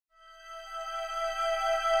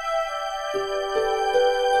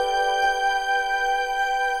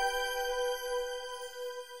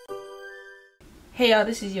Hey y'all,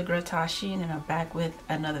 this is your girl Tysheen and I'm back with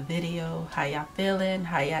another video. How y'all feeling?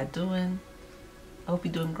 How y'all doing? I hope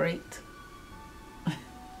you're doing great.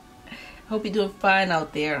 Hope you're doing fine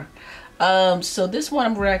out there. So this one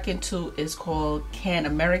I'm reacting to is called Can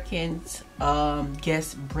Americans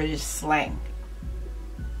Guess British Slang?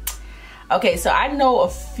 Okay, so I know a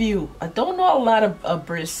few. I don't know a lot of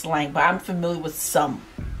British slang, but I'm familiar with some.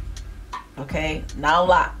 Okay, not a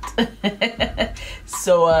lot.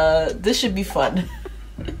 So this should be fun.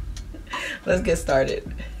 Let's get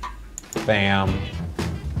started. Fam,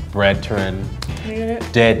 brethren,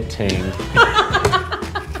 dead ting.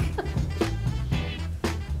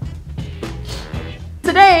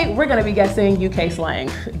 Today we're gonna be guessing UK slang.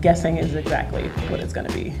 Guessing is exactly what it's gonna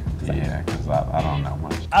be. So. Yeah, because I don't know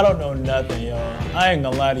much. I don't know nothing, yo. I ain't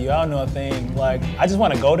gonna lie to you. I don't know a thing. Like, I just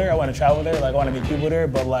want to go there. I want to travel there. Like, I want to meet people there.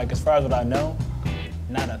 But like, as far as what I know,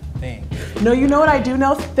 not a thing. No, you know what I do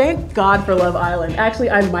know? Thank God for Love Island.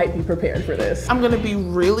 Actually, I might be prepared for this. I'm gonna be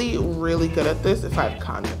really, really good at this if I have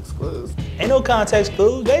context clues. Ain't no context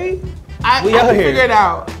clues, baby. I out can here. figure it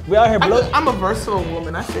out. We out here, bro. I'm a versatile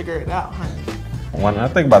woman. I figure it out, honey. When I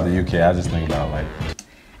think about the UK, I just think about like...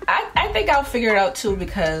 I think I'll figure it out too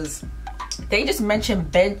because they just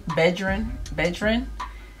mentioned bedrin.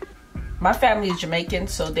 My family is Jamaican,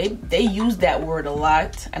 so they use that word a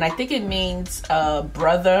lot, and I think it means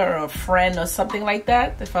brother or friend or something like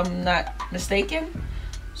that, if I'm not mistaken.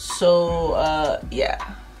 So yeah.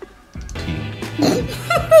 Tea.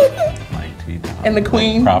 Like tea time. And the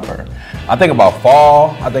queen. Proper. I think about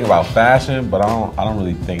fall. I think about fashion, but I don't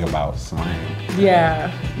really think about slang. Yeah,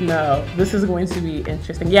 no, this is going to be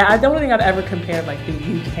interesting. Yeah, I don't think I've ever compared like the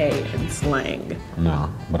UK and slang. No,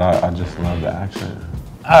 but I just love the accent.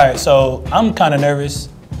 All right, so I'm kind of nervous.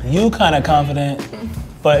 You kind of confident.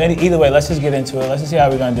 But either way, let's just get into it. Let's just see how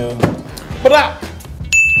we're gonna do. But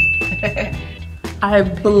I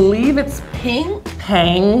believe it's Ping?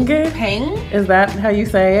 pang. Ping? Is that how you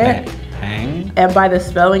say it? Hang? And by the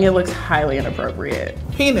spelling, it looks highly inappropriate.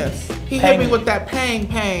 penis. He Pang. hit me with that pang.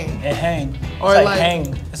 And hang. Or it's like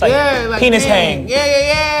hang. It's like, yeah, like penis hang.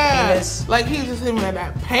 Yeah. Penis. Like he just hit me with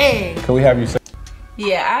that pang. Can we have you say?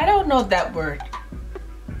 Yeah, I don't know that word.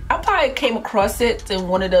 I probably came across it in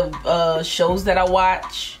one of the shows that I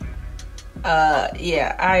watch.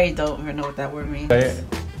 Yeah, I don't even know what that word means. Say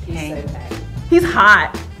it. Hang. He's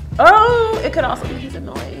hot. Oh, it could also be he's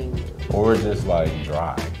annoying. Or just like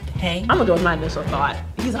dry. Hang. I'm gonna go with my initial thought.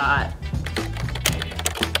 He's hot.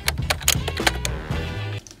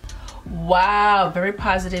 Wow, very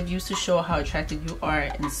positive. Used to show how attractive you are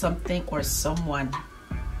in something or someone.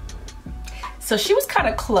 So she was kind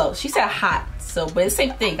of close. She said hot, so but it's the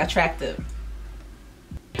same thing, attractive.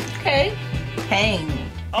 Okay, hang.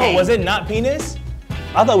 Oh, Hang. was it not penis?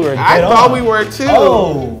 I thought we were dead I thought on. we were too.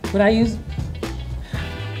 Oh. Would I use?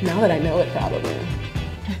 Now that I know it, probably.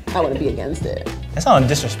 I wouldn't be against it. That sounds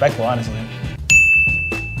disrespectful, honestly.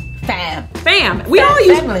 Fam. Fam. We all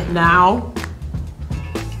use family. now.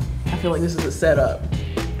 I feel like this is a setup.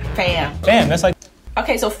 Fam. Fam, that's like.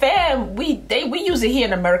 Okay, so fam, we use it here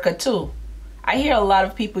in America too. I hear a lot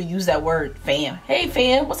of people use that word, fam. Hey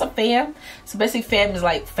fam, what's up fam? So basically fam is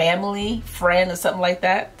like family, friend, or something like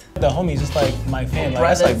that. The homies, it's like my fam.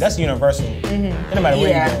 Like, Brothers. that's universal. It no matter where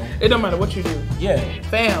Yeah. you go. It don't matter what you do. Yeah.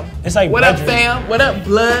 Fam. It's like what up, brethren. fam? What up,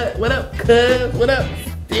 blood? What up, cuz? What up,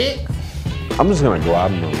 sticks? I'm just gonna go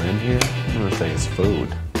out on a limb here. I'm gonna say it's food.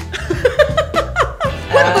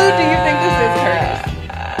 What food do you think this is,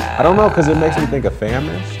 Curtis? I don't know, because it makes me think of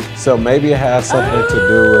famished. So maybe it has something to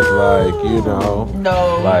do with like, you know,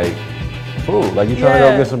 No. like food. Like you trying to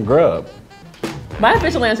Yeah. go get some grub. My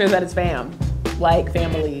official answer is that it's fam. Like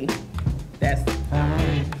family. That's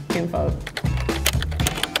info.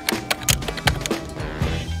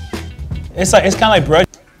 It's kind of like brethren,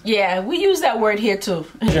 Yeah, we use that word here too.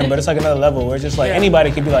 but it's like another level where it's just like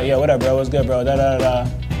anybody can be like, yo, what up, bro? What's good, bro? Da da da.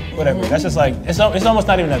 Whatever. That's just like it's almost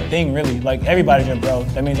not even a thing, really. Like everybody's your bro.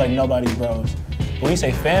 That means like nobody's bros. But when you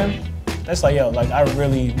say fam, that's like yo, like I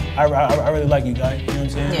really like you, guy. You know what I'm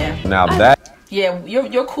saying? Yeah. Now that Yeah,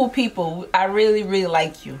 you're cool people. I really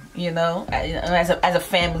like you. You know, as a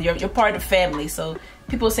family, you're part of the family. So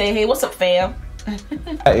people say, hey, what's up, fam?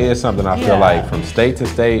 is something I Yeah. feel like from state to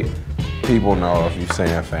state, people know if you're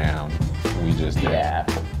saying fam. We just do. Yeah.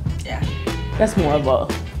 Yeah. That's more of a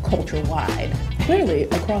culture wide. Clearly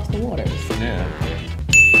across the waters. Yeah.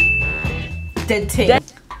 Dead ting.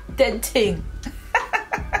 Dead ting.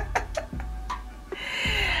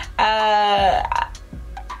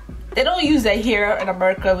 They don't use that here in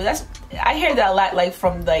America, but I hear that a lot, like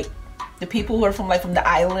from like the people who are from the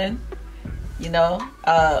island. You know,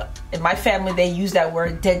 in my family they use that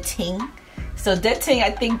word dead ting. So dead ting,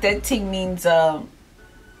 I think dead ting means dead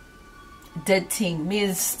ting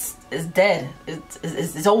means it's dead.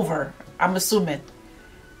 It's over. I'm assuming.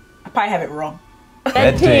 I probably have it wrong.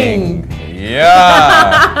 Dead ting.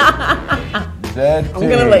 Yeah. Dead ting. I'm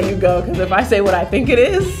gonna let you go because if I say what I think it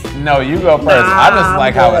is, No, you go first. I just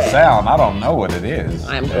like how it sounds. I don't know what it is.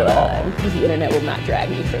 I'm at all. good because the internet will not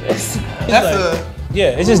drag me for this. That's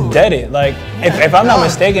Yeah, it's just deaded. Like, if I'm not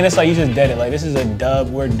mistaken, it's like you just dead it. Like, this is a dub.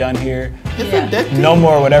 We're done here. a dead ting. No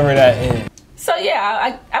more whatever that is. So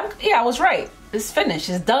yeah, I was right. It's finished.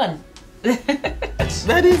 It's done.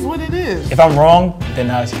 That is what it is. If I'm wrong, then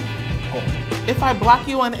that's If I block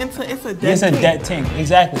you on Insta, it's a dead it's a ting. dead ting.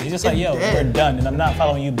 Exactly. It's just like, It's yo, dead. we're done, and I'm not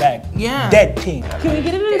following you back. Yeah. Dead ting. Can we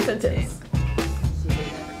get it in a sentence?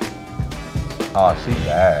 Oh, she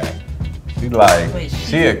bad. She like, Wait,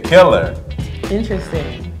 she a killer.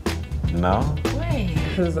 Interesting, No? Wait.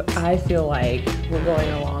 because I feel like we're going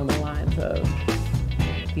along the lines of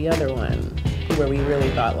the other one, where we really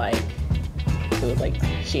thought like it was like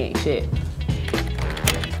she ain't shit.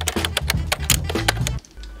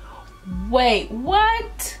 Wait,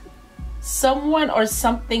 what? Someone or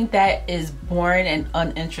something that is boring and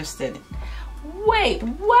uninterested. Wait,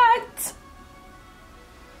 what?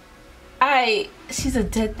 She's a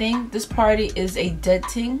dead thing. This party is a dead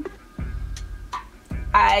thing.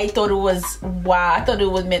 I thought it was, wow, I thought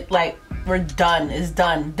it was meant like, we're done, it's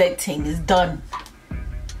done. Dead thing is done.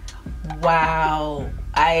 Wow.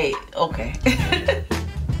 Okay. It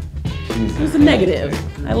was a negative.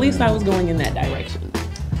 At least I was going in that direction.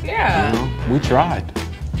 Yeah. We tried.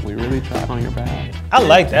 We really tried on your behalf. I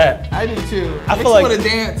like that. I do too. I Makes feel like- you wanna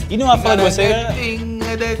dance. You know I feel like got we a say dead that? Thing,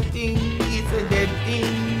 a dead thing, it's a dead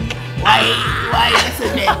thing. Why it's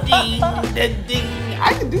a dead thing, dead thing.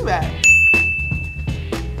 I can do that.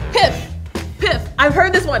 Piff, piff. I've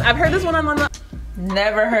heard this one. I've heard this one on the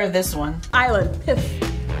Never heard this one. island. Piff,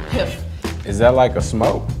 piff, Is that like a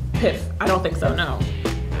smoke? piff. I don't think so. No.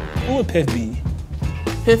 Who would Piff be?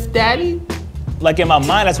 Piff Daddy? Like, in my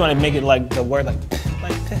mind, that's when I make it like the word like Piff.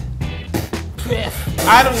 Piff.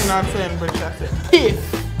 I don't even know how to say it in British accent. Piff.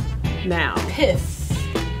 Now, Piff.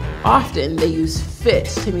 often they use fit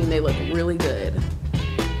to mean they look really good.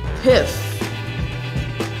 Piff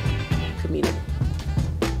could mean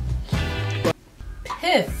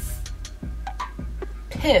Piff.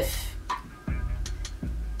 Piff.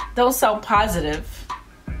 Don't sound positive.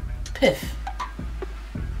 Piff.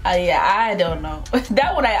 Yeah, I don't know.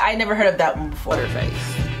 That one, I never heard of that one before.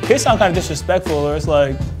 butterface. Piff sound kind of disrespectful, or it's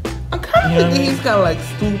like, I'm kind of You know what I thinking mean? he's kind of like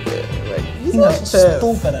stupid. Like, he's you not know, piff.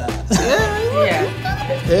 stupid ass. Yeah.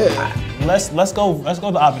 Yeah. Let's go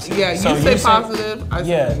the opposite. Yeah, So you say positive, I say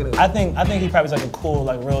Yeah, negative. I think he probably is like a cool,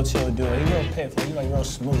 like real chill dude. Like, he real Piff, like he like real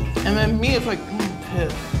smooth. And then me, it's like,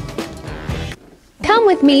 piff. Come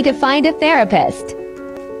with me to find a therapist.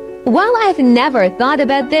 While I've never thought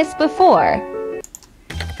about this before,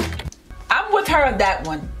 I'm with her on that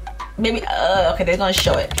one. Maybe, okay, they're gonna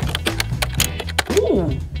show it.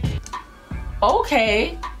 Ooh.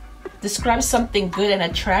 Okay. Describe something good and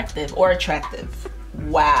attractive or attractive.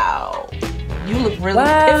 Wow. You look really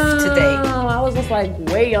piff today. I was just like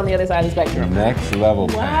way on the other side of the spectrum. Next level.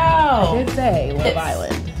 I Wow. did say Love Piff.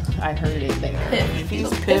 Island. I heard it there. Piff. If You he's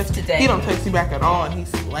look piff, piff today. he don't text you back at all, and he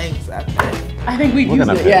slangs that thing. I think we've We're used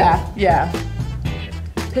gonna it. piff. Yeah.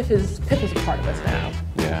 Piff is a part of us now.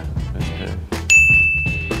 Yeah, that's good.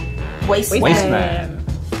 Waste Waste man.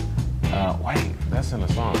 Man. Wait, that's in the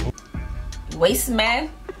song. Waste man.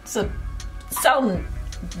 So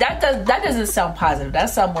that doesn't sound positive. That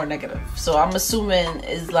sounds more negative. So I'm assuming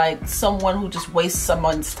is like someone who just wastes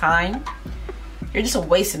someone's time. You're just a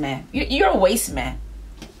waste man. You're a waste man.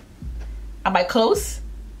 Am I close?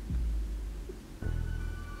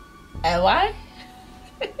 Am I?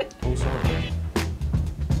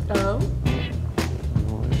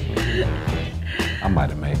 I might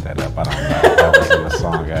have made that up. I don't know. That was in the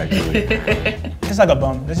song, actually. It's like a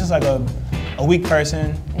bum. It's just like a weak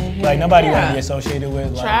person. Like nobody want to be associated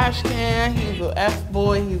with. Like, Trash can, he's a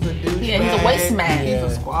F-boy, he's a douchebag. Yeah, he's a waste man. He's Yeah. a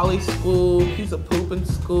squally scoop, he's a pooping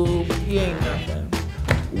scoop. He ain't nothing.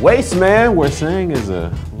 Waste Man, we're saying, is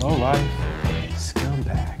a low-life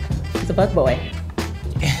scumbag. He's a bug boy.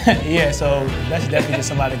 yeah, so that's definitely just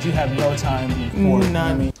somebody that you have no time for. You know what I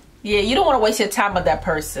None. mean? Yeah, you don't want to waste your time with that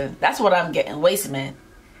person. That's what I'm getting. Waste man.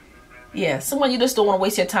 Yeah, someone you just don't want to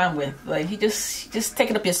waste your time with. Like he just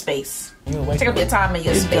taking up your space. You a waste Take up your time and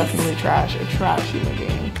your He's space. definitely trash, a trash human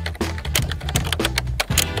being.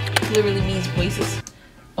 Literally means wastes.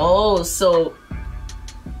 Oh, so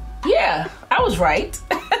yeah, I was right.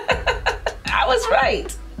 I was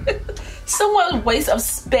right. Someone's waste of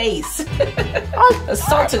space.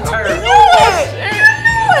 Assaulted her.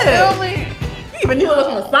 Feel me? You even knew it was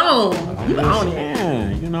on the phone. You own it. Yeah,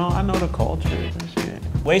 you know, I know the culture and shit.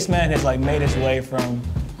 Waste Man has like made its way from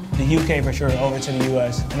the UK for sure over to the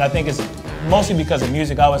US, and I think it's mostly because of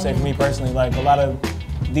music. I would say for me personally, like a lot of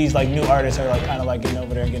these like new artists are like kind of like getting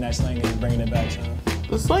over there and getting that slang and bringing it back. So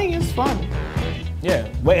The slang is fun. yeah,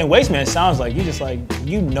 and Waste Man sounds like you just like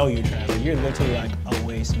you know you're trash. Like, you're literally like a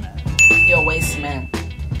waste man. You're a waste man.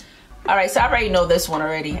 All right, so I already know this one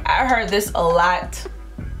already. I heard this a lot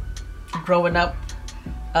growing up.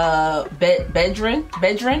 Bedrin.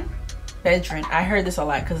 I heard this a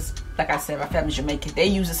lot because, like I said, my family's Jamaican. They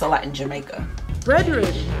use this a lot in Jamaica. Brethren.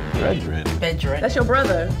 Bedrin. That's your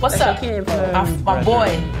brother. What's That's up? Your kid from, My boy.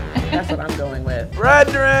 that's what I'm going with.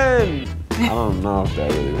 Brethren! I don't know if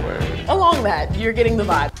that really works. Along that, you're getting the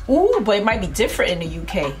vibe. Ooh, but it might be different in the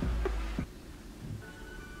UK.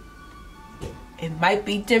 It might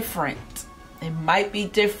be different.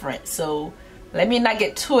 So let me not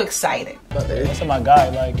get too excited. That's my guy.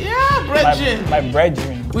 Like Yeah, brethren. my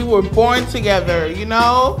brethren. We were born together, you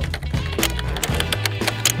know?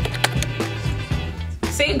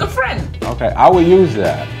 See, good friend. Okay, I would use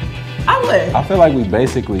that. I would. I feel like we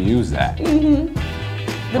basically use that.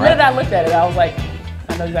 The minute I looked at it, I was like,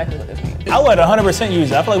 I know exactly what this means. I would 100% use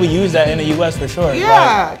that. I feel like we use that in the US for sure.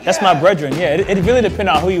 Yeah, Like, that's my brethren. Yeah, it really depends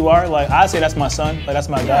on who you are. Like I say that's my son. Like that's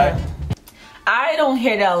my guy. I don't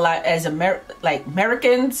hear that a lot as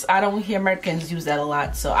Americans. I don't hear Americans use that a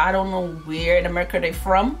lot. So I don't know where in America they're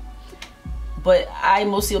from. But I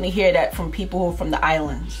mostly only hear that from people who are from the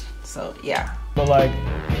islands. So yeah. But like,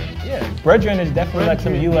 yeah, brethren is definitely like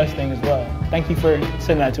some US thing as well. Thank you for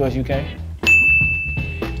sending that to us, UK.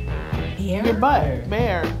 Your butt,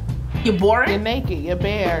 bare. You're boring? You're naked, you're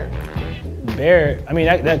bare. Bare. I mean,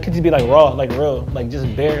 that could just be like raw, like real, like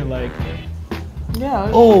just bare, like. Yeah.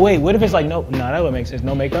 Oh wait, what if it's like no? That would make sense.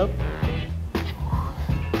 No makeup.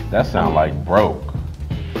 That sound like broke.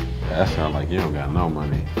 That sound like you don't got no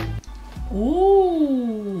money.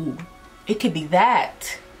 Ooh. It could be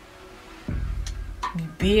that. You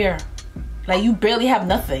bare. Like you barely have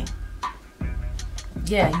nothing.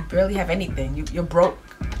 Yeah, you barely have anything. You're broke.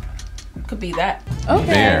 Could be that. Okay.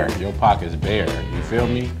 Bare. Your pocket's bare. You feel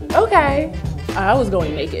me? Okay. I was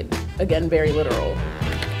going naked. Again, very literal.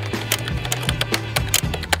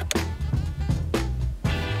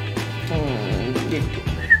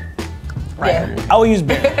 Right. Yeah. I would use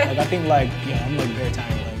bare. Like I think like yeah, I'm like bare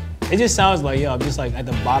tired. Like it just sounds like yo, I'm just like at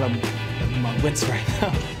the bottom of my wits right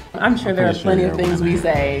now. I'm sure there are pretty plenty sure of you're things we winning.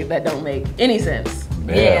 say that don't make any sense.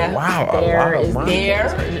 Bare. Yeah. Wow. A Bare lot of is money. the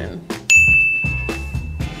English version.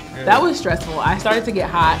 That was stressful. I started to get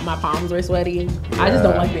hot. My palms were sweaty. I just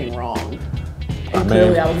don't Yeah. like being wrong. I And mean,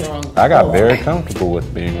 clearly I was wrong. I got a very lot. comfortable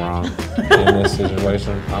with being wrong in this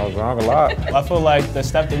situation. I was wrong a lot. I feel like the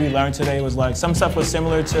stuff that we learned today was like some stuff was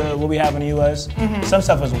similar to what we have in the US. Some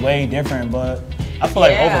stuff was way different, but I feel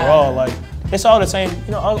like Yeah. overall like it's all the same.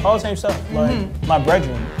 You know, all the same stuff. Like my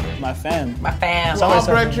brethren, my fam. My fam. Some- All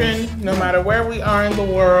brethren, no matter where we are in the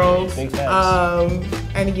world. Big facts.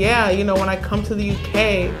 And yeah, you know, when I come to the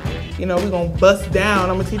UK, you know, we're gonna bust down.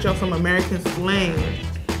 I'm gonna teach y'all some American slang.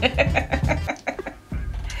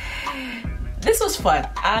 This was fun.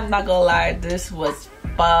 I'm not gonna lie, this was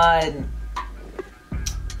fun.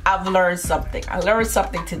 I've learned something. I learned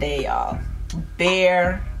something today, y'all.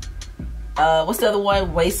 Bear. What's the other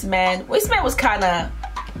one? Wasteman. Wasteman was kind of,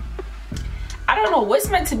 I don't know.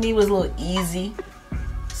 Wasteman to me was a little easy.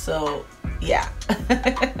 So yeah.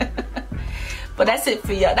 But that's it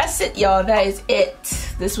for y'all. That's it, y'all. That is it.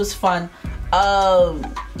 This was fun.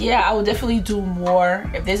 Yeah, I will definitely do more.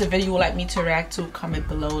 If there's a video you would like me to react to, comment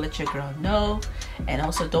below, let your girl know. And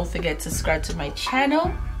also don't forget to subscribe to my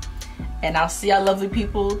channel. And I'll see y'all lovely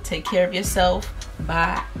people. Take care of yourself.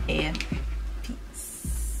 Bye and